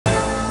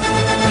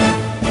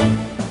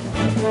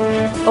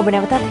ඔබ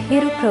නැවතත්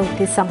හිරු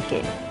ප්‍රවෘත්ති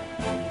සමගින්.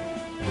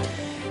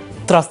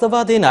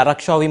 ත්‍රස්තවාදයෙන්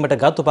ආරක්ෂා වීමට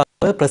ගත්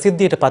උපක්‍රම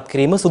ප්‍රසිද්ධියට පත්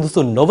කිරීම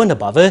සුදුසු නොවන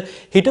බව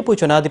හිටපු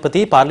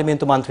ජනාධිපති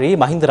පාර්ලිමේන්තු මන්ත්‍රී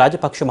මහින්ද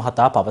රාජපක්ෂ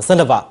මහතා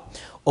පවසනවා.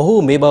 ඔහු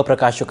මේ බව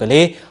ප්‍රකාශ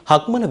කළේ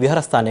හක්මන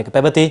විහාරස්ථානයක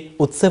පැවති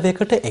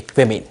උත්සවයකට එක්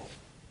වෙමින්.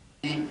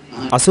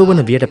 80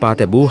 වන වියට පා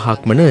තැබූ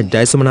හක්මන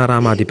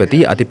ජයසුමනාරාමාධිපති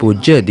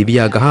අතිපූජ්‍ය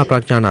දිව්‍යාගහ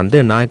ප්‍රඥානන්ද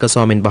නායක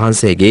ස්වාමින්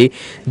වහන්සේගේ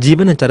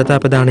ජීවන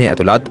චරිතාපදානය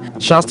ඇතුළත්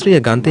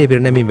ශාස්ත්‍රීය ග්‍රන්ථයේ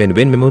විරණැමීම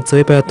වෙනුවෙන් මෙම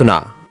උත්සවය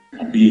පැවැත්වුණා.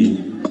 අපි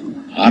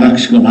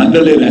ආරක්ෂක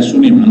මණ්ඩලයේ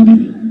රැස්ුනේ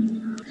මන්දිරේ.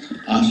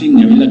 ආසින්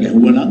ඇවිල්ලා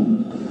ගැහුවා නම්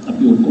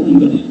අපි ඔක්කොම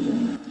ඉඳලා.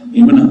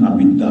 එමනම්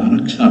අපිත්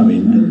ආරක්ෂා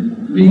වෙන්න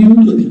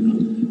වෙයුතු දෙනවා.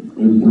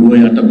 ඔය පුළොව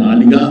යට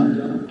මාලිගා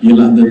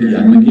කියලා අද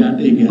කියන්න ගියාට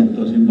ඒක ඇත්ත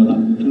වශයෙන්ම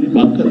බලාපොරොත්තුනේ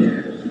බංකරය.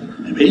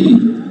 හැබැයි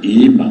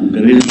ඒ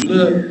බංකරේ තුල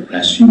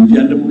රැස්වීම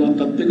කියන්න පුළුවන්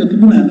තත්ත්වයක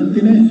තිබුණා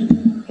නැත්නම් නෑ.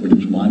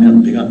 අපිට සුමානියක්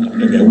දෙකක්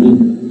අපිට ගැව්වොත්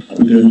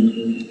අපිට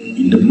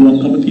ඉන්න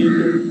පුළුවන්කම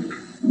තියෙනවා.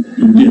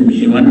 ඉන්නේ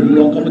මෙහෙවන්න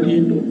පුළුවන්කම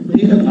තියෙනවා.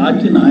 මේක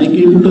රාජ්‍ය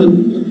නායකයෙකුට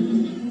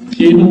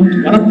තියෙන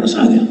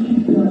වරප්‍රසාදයක්.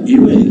 ඒ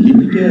වෙයි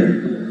ලිපිට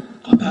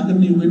කතා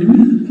කරන්න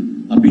යන්නේ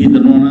අපි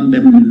හිතනවා නම්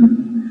දැන්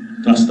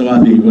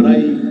ත්‍රස්තවාදී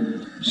ඉවරයි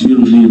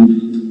සියලු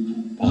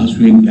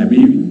පහසුවෙන්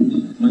ලැබෙවි.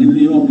 මම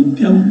හිතනවා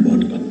මුත්‍යාවක්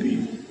බවට පත් වේ.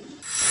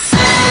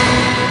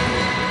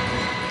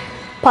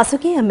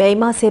 පසුගිය මේ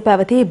මාසයේ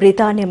පැවති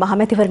බ්‍රිතාන්‍ය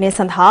මහමැතිවරණය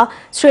සඳහා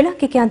ශ්‍රී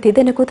ලාංකිකයන්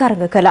තිදෙනෙකු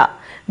තරඟ කළා.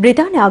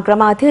 බ්‍රිතාන්‍ය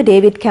අග්‍රාමාත්‍ය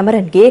ඩේවිඩ්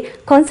කැමරන්ගේ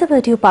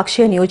කොන්සර්වේටිව්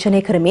පක්ෂය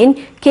නියෝජනය කරමින්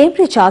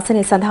කේම්බ්‍රිජ්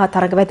ආසනය සඳහා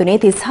තරඟ වැදුනේ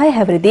 36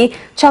 හැවිරිදි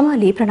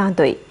චමාලි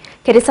ප්‍රනාන්දුයි.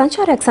 කෙටි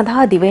සංචාරයක්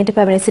සඳහා දිවයිනට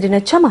පැමිණ සිටින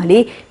චමාලි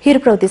හිරු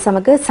ප්‍රවෘත්ති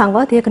සමග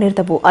සංවාදයක නිරත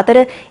වූ අතර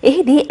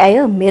එහිදී ඇය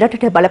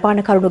මෙරටට බලපාන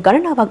කරුණු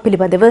ගණනාවක්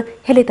පිළිබඳව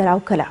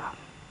හෙළිදරව් කළා.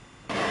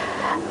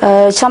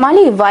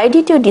 Chamali, why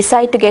did you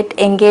decide to get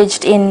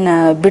engaged in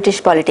British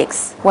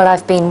politics? Well,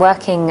 I've been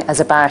working as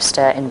a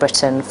barrister in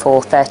Britain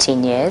for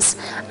 13 years,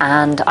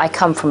 and I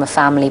come from a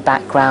family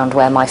background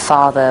where my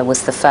father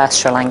was the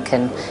first Sri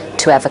Lankan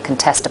to ever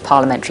contest a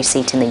parliamentary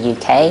seat in the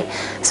UK.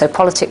 So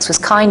politics was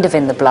kind of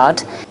in the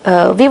blood.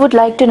 We would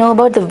like to know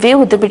about the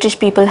view the British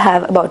people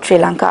have about Sri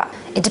Lanka.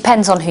 It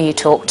depends on who you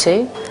talk to.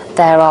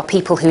 There are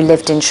people who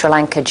lived in Sri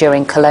Lanka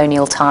during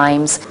colonial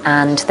times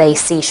and they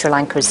see Sri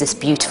Lanka as this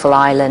beautiful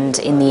island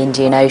in the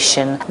Indian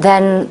Ocean.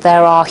 Then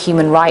there are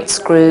human rights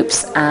groups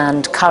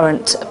and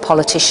current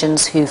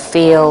politicians who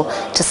feel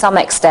to some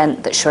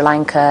extent that Sri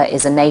Lanka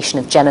is a nation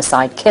of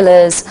genocide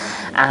killers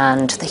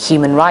and the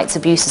human rights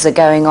abuses are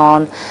going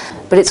on.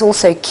 But it's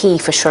also key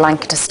for Sri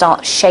Lanka to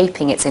start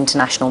shaping its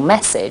international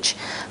message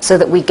so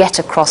that we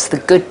get across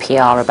the good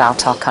PR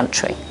about our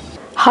country.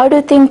 How do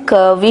you think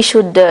we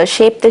should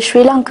shape the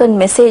Sri Lankan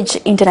message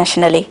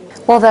internationally?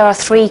 Well, there are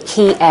three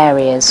key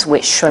areas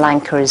which Sri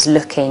Lanka is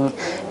looking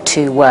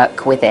to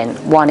work within.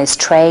 One is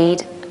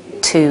trade,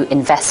 two,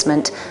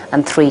 investment,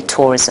 and three,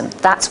 tourism.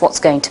 That's what's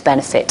going to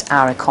benefit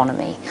our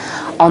economy.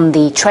 On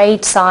the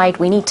trade side,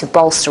 we need to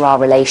bolster our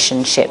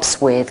relationships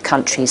with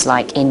countries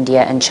like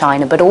India and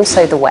China, but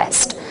also the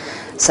West.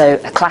 So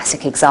a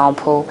classic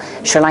example,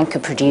 Sri Lanka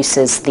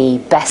produces the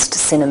best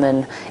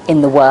cinnamon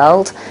in the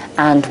world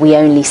and we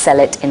only sell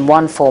it in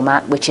one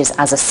format, which is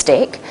as a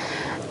stick.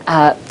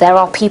 There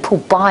are people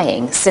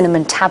buying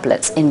cinnamon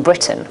tablets in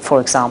Britain, for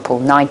example.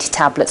 90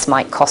 tablets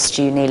might cost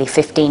you nearly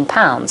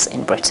 £15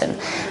 in Britain.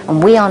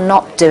 And we are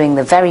not doing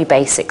the very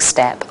basic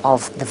step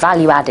of the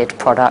value-added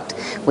product,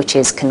 which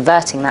is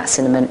converting that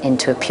cinnamon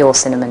into a pure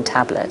cinnamon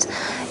tablet.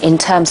 In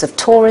terms of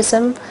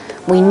tourism,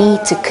 we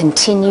need to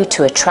continue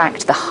to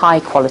attract the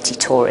high-quality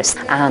tourists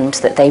and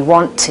that they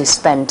want to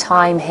spend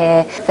time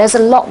here. There's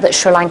a lot that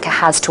Sri Lanka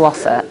has to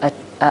offer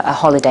a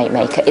holiday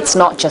maker. It's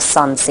not just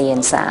sun, sea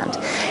and sand.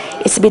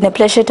 It's been a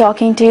pleasure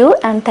talking to you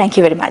and thank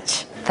you very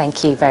much.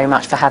 Thank you very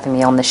much for having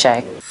me on the show.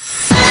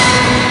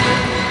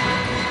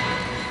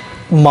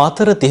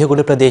 Matara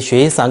තිහගුඩ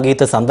ප්‍රදේශයේ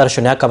සංගීත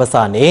සංදර්ශනයක්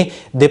අවසානයේ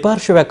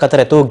දෙපාර්ශ්වයක් අතර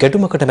ඇති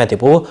ගැටුමකට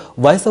මැදිපු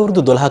වයස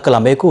අවුරුදු 12ක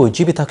ළමයෙකු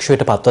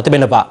ජීවිතක්ෂයට පත්ව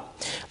තිබෙනවා.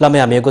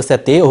 ළමයා මිය ගොස්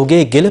ඇත්තේ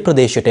ඔහුගේ ගෙල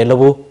ප්‍රදේශයට එල්ල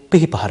වූ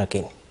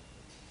පිහිපහරකින්.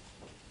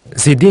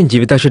 සිද්ධියෙන්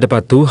ජීවිතක්ෂයට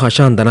පත් වූ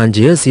හෂාන්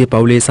දනංජය සිය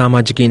පවුලේ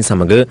සමාජිකයින්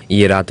සමග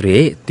ඊයේ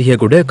රාත්‍රියේ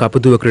තිහගුඩ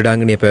කපුදුව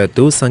ක්‍රීඩාංගණයේ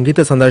පැවැත් වූ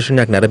සංගීත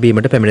සංදර්ශනයක්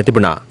නැරඹීමට පැමිණ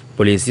තිබුණා.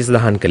 පොලිසිය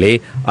සඳහන් කළේ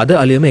අද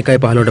අලුයම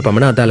 1:15ට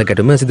පමණ අදාළ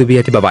ගැටුම සිදු වී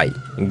ඇති බවයි.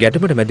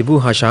 ගැටුමට මැදි වූ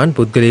හෂාන්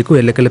පුද්ගලයෙකු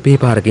එල්ල කළ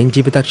පිහිපහරකින්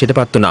ජීවිතක්ෂයට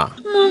පත් වුණා.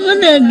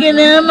 මම දැක්කේ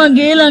නෑ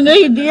මගේ ළඟ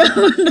හිටියා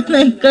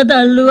මට එක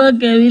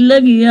තල්ලුවක් ඇවිල්ලා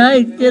ගියා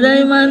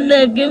එච්චරයි මම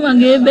දැක්කේ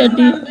මගේ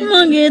පැටි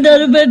මගේ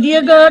දරු පැටිය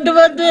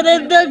කාටවත්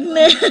වෙරෙද්දක්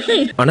නෑ.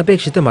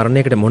 අනපේක්ෂිත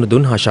මරණයකට මුහුණ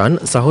දුන් හෂාන්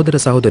සහෝදර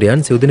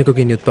සහෝදරයන් සිව්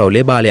දෙනෙකුගෙන් යුත්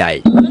පවුලේ බාලයයි.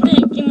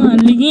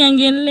 මල්ලිගේ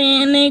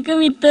ඇඟෙල්ලේන එක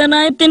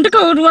විතරයි එතෙන්ට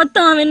කවුරුවත්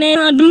ආවේ නෑ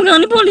අඩුම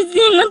ගානේ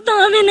පොලිසියෙන්වත්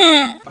ආවේ නෑ.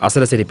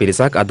 අසල සිටි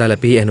පිරිසක් අදාළ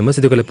පිහිනුම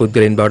සිදු කළ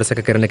පුද්ගලයන් බවට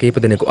සැක කරන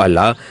කීප දෙනෙකු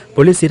අල්ලා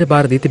පොලිසියට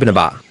බාර දී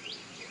තිබෙනවා.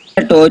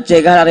 ටෝච්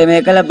එක ගහලා රෙමේ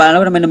කළා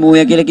බලනකොට මෙන්න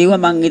මූය කියලා කිව්වා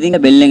මං ඉතින්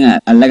බෙල්ලෙන්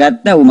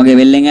අල්ලගත්තා ඌ මගේ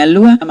බෙල්ලෙන්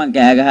ඇල්ලුවා මං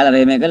කෑ ගහලා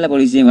රෙමේ කළා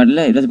පොලිසියෙන්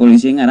වටලා ඊට පස්සේ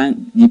පොලිසියෙන් අරන්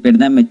ජීප් එකට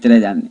දැම්ම මෙච්චරයි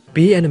දන්නේ.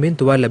 PNMෙන්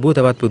තුවාල ලැබූ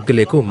තවත්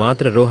පුද්ගලයෙකු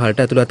මාතර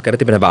රෝහලට ඇතුළත් කර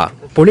තිබෙනවා.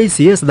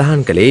 පොලිසිය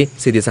සඳහන් කළේ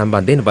සිද්ධිය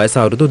සම්බන්ධයෙන් වයස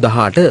අවුරුදු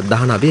 18,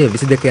 19,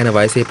 22 යන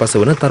වයසේ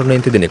පසු වන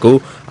තරුණයින් තිදෙනෙකු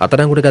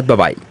අත්අඩංගුවට ගත්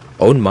බවයි.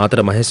 ඔවුන් මාතර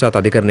මහේස්ත්‍රාත්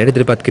අධිකරණයට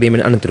ඉදිරිපත්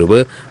කිරීමෙන් අනතුරුව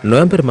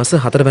නොවැම්බර් මාස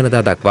 4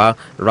 වෙනිදා දක්වා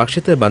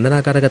රක්ෂිත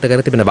බන්ධනාගාරගත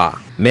කර තිබෙනවා.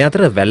 මේ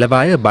අතර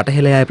වැල්ලවාය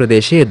බටහෙළයාය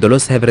ප්‍රදේශයේ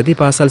 12 හැවිරිදි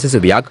පාසල්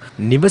සිසුවියක්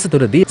නිවස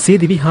තුළදී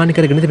සියදිවි හානි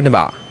කරගෙන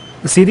තිබෙනවා.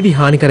 සියදිවි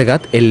හානි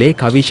කරගත් එල්ලේ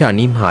කවිෂා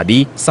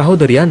නීම්හාදී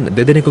සහෝදරයන්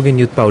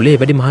දෙදෙනෙකුගෙන් යුත් පවුලේ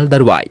වැඩිමහල්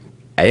දරුවායි.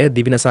 ඇය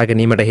දිවිනසා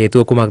ගැනීමට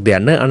හේතුව කුමක්ද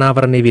යන්න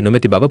අනාවරණය වී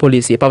නොමැති බව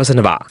පොලිසිය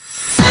පවසනවා.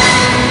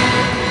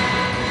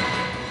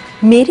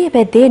 මීරිය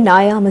බැද්දේ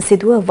නායාම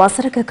සිදුව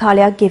වසරක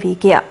කාලයක් ගෙවී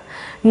ගියා.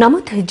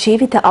 නමුත්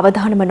ජීවිත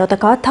අවදානම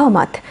නොතකා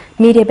තවමත්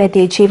මීරිය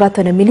බැද්දේ ජීවත්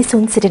වන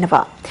මිනිසුන්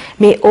සිටිනවා.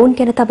 මේ ඔවුන්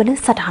ගැන තබන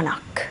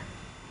සටහනක්.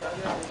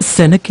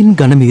 සැනකින්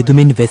ඝන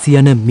මීදුමින් වැසී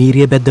යන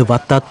මීරිය බැද්ද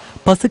වත්තත්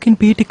පසකින්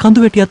පිහිටි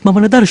කඳුවැටියත්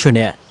මවන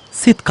දර්ශනය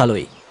සිත්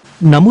කලුයි.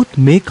 නමුත්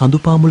මේ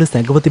කඳුපාමුල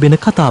සැඟව තිබෙන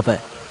කතාව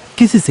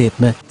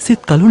කිසිසේත්ම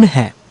සිත් කලු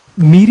නැහැ.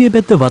 මීරිය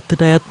බැද්ද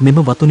වත්තට අයත් මෙම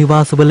වතු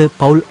නිවාසවල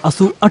පවුල්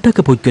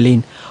 88ක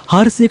පුද්ගලයන්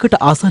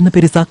 400කට ආසන්න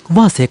පිරිසක්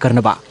වාසය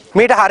කරනවා.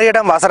 මීට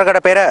හරියටම වසරකට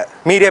පෙර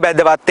මීරිය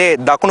බැද්ද වත්තේ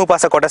දකුණු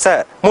පස කොටස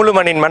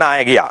මුළුමනින්ම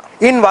නාය ගියා.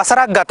 ඉන්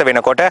වසරක් ගත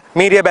වෙනකොට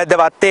මීරිය බැද්ද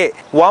වත්තේ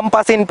වම්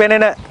පසින්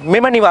පෙනෙන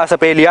මෙම නිවාස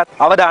පේලියත්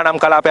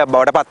අවදානම් කලාපයක්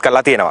බවට පත්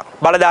කරලා තියෙනවා.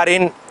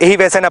 බලධාරීන් එහි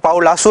වෙසෙන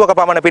පවුල් 80ක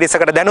පමණ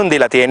පිරිසකට දැනුම්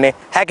දීලා තියෙන්නේ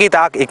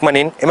හැකිතාක්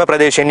ඉක්මනින් එම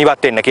ප්‍රදේශයෙන්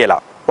ඉවත් වෙන්න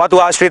කියලා.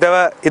 වතු ආශ්‍රිතව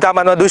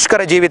ඉතාමත්ම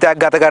දුෂ්කර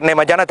ජීවිතයක් ගත කරන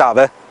එම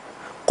ජනතාව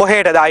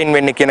කොහෙටද අයින්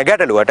වෙන්නේ කියන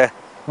ගැටලුවට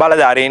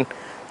බලධාරීන්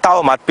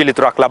තවමත්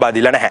පිළිතුරක් ලබා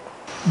දීලා නැහැ.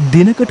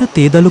 දිනකට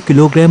තේදළු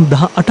කිලෝග්‍රෑම්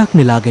 18ක්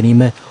නෙලා ගැනීම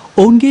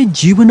ඔවුන්ගේ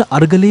ජීවන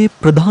අර්ගලයේ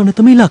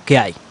ප්‍රධානතම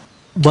ඉලක්කයයි.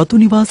 වතු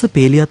නිවාස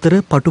පේලි අතර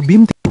පටු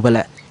බිම් තිබුවල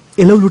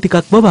එළවලු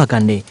ටිකක් වවා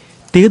ගන්නේ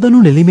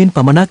තේදළු නෙලිමෙන්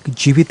පමණක්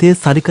ජීවිතය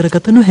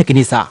සරිකරගත නොහැකි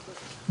නිසා.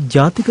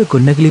 ජාතික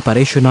ගොන්නැගිලි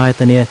පරීක්ෂණ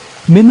ආයතනය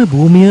මෙම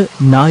භූමිය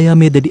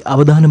නායාමේ දැඩි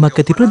අවධානමක්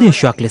ඇති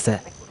ප්‍රදේශයක් ලෙස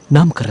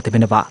නම් කර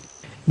තිබෙනවා.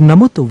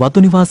 නමුත්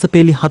වතු නිවාස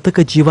පේලි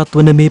 7ක ජීවත්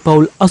වන මේ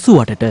පවුල්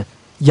 88ට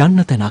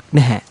යන්න තැනක්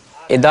නැහැ.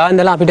 එදා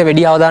ඉඳලා අපිට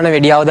වැඩි අවධාන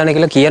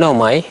කියලා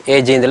කියනවාමයි ඒ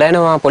ජීඳලා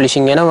එනවා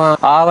පොලිසියෙන් එනවා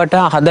ආවට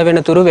හද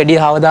වෙනතුරු වැඩි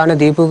අවධාන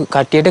දීපු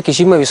කට්ටියට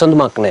කිසිම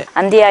විසඳුමක් නැහැ.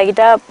 அந்தி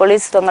ஆகிட்டா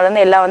போலீஸ்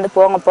தொங்கலேருந்து எல்லாம் வந்து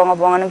போங்க போங்க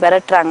போங்கன்னு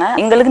விரட்டுறாங்க.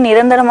 எங்களுக்கு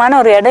நிரந்தரமான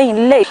ஒரு இடம்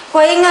இல்லை.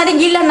 කොහෙන්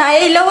ගිල්ල ණය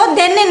ඉලවොත්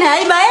දෙන්නේ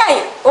නැහැ බයයි.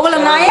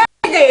 ඔයගොල්ලෝ ණය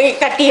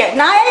කට්ටිය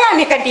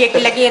ණය කට්ටිය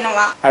කියලා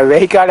කියනවා.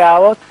 වෙහි කාලේ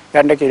ආවොත්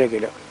යන්න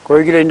කියලා.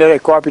 කොයි ගිල ඉඳලා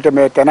එක්ක අපිට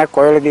මේ තැනක්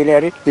කොහෙල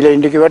දීලා හරි ඉල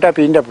ඉන්න කිව්වට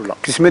අපි ඉන්න පුළුවන්.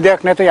 කිසිම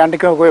දෙයක් නැත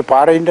යන්න කිව්ව කොයි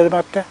පාරේ ඉන්නද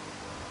මත්තේ.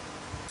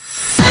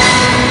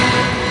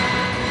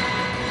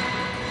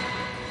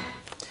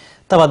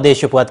 තවත්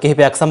දේශපුවත්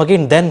කිහිපයක්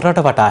සමගින් දැන්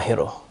රටවටා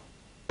හිරු.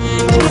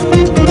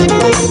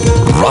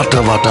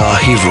 රටවටා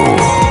හිරු.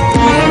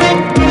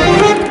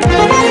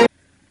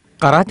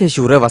 කරාතේ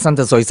ශූර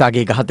වසන්ත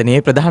සොයිසාගේ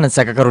ඝාතනයේ ප්‍රධාන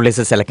සැකකරු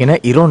ලෙස සැලකෙන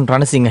ඉරොන්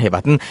රණසිංහ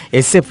හෙවත්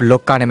SF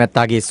ලොක්කා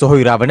නැමැත්තාගේ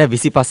සොහොයුරා වන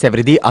 25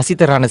 හැවිරිදි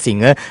අසිත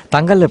රණසිංහ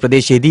තංගල්ල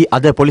ප්‍රදේශයේදී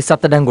අද පොලිස්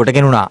අත්අඩංගුවට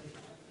ගෙනුණා.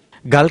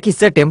 ගල්කිස්ස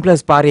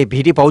ටෙම්ප්ලර්ස් පාරේ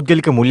පිහිටි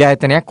පෞද්ගලික මුල්‍ය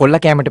ආයතනයක් කොල්ල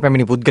කෑමට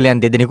පැමිණි පුද්ගලයන්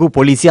දෙදෙනෙකු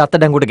පොලිසිය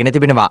අත්අඩංගුවට ගෙන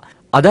තිබෙනවා.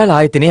 අදාළ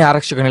ආයතනයේ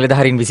ආරක්ෂක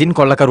නිලධාරීන් විසින්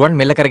කොල්ලකරුවන්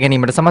මෙල්ල කර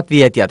ගැනීමට සමත්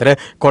වී ඇති අතර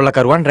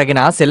කොල්ලකරුවන්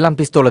රැගෙන ආ සෙල්ලම්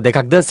පිස්තෝල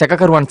දෙකක්ද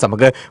සැකකරුවන්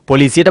සමග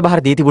පොලිසියට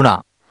බහර දී තිබුණා.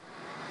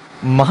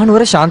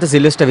 මහනුවර ශාන්ත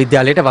සිල්වෙස්ටර්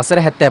විද්‍යාලයට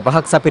වසර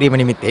 75ක් සපිරීම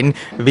නිමිත්තෙන්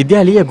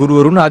විද්‍යාලීය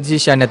ගුරුවරුන්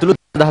ආදිශිෂ්‍යයන් ඇතුළු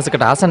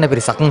 1000කට ආසන්න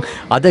පිරිසක්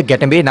අද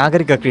ගැටඹේ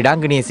නාගරික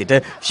ක්‍රීඩාංගණයේ සිට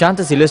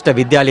ශාන්ත සිල්වෙස්ටර්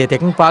විද්‍යාලය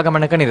තෙක්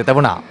පාගමනක නිරත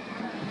වුණා.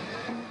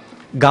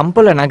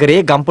 ගම්පොළ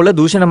නගරයේ ගම්පොළ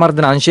දූෂණ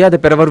මර්දන අංශය අද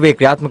පෙරවරුවේ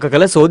ක්‍රියාත්මක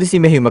කළ සෝදිසි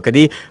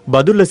මෙහෙයුමකදී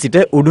බදුල්ල සිට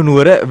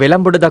උඩුනුවර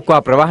වෙළඹොඩ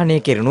දක්වා ප්‍රවාහනය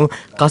කෙරුණු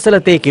කසල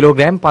තේ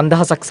කිලෝග්‍රෑම්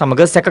 5000ක්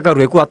සමග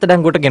සැකකරුවෙකු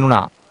අත්අඩංගුවට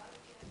ගෙනුණා.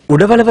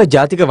 උඩවලව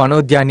ජාතික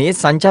වනෝද්‍යානයේ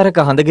සංචාරක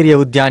හඳගිරිය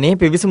උද්‍යානයේ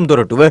පිවිසුම්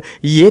දොරටුව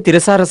ඊයේ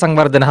තිරසාර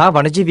සංවර්ධන හා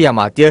වනජීවී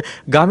අමාත්‍ය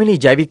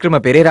ගාමිණී ජයවික්‍රම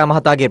පෙරේරා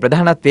මහතාගේ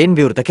ප්‍රධානත්වයෙන්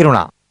විවෘත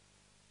කෙරුණා.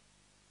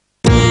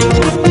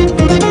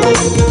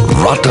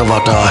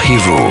 රටවටා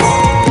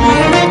හිරු.